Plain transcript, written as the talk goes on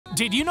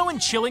Did you know in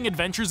Chilling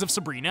Adventures of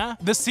Sabrina,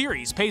 the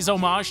series pays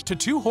homage to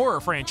 2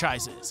 horror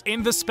franchises?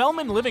 In the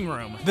Spellman living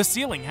room, the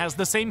ceiling has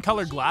the same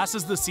colored glass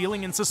as the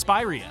ceiling in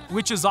Suspiria,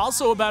 which is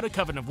also about a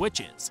coven of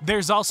witches.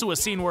 There's also a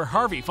scene where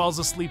Harvey falls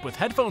asleep with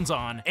headphones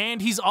on,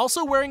 and he's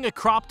also wearing a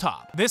crop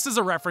top. This is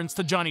a reference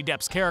to Johnny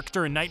Depp's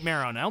character in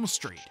Nightmare on Elm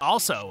Street.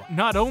 Also,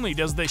 not only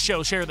does this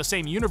show share the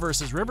same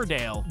universe as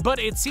Riverdale, but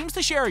it seems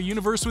to share a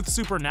universe with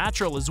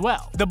Supernatural as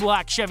well. The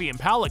black Chevy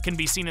Impala can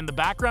be seen in the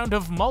background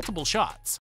of multiple shots.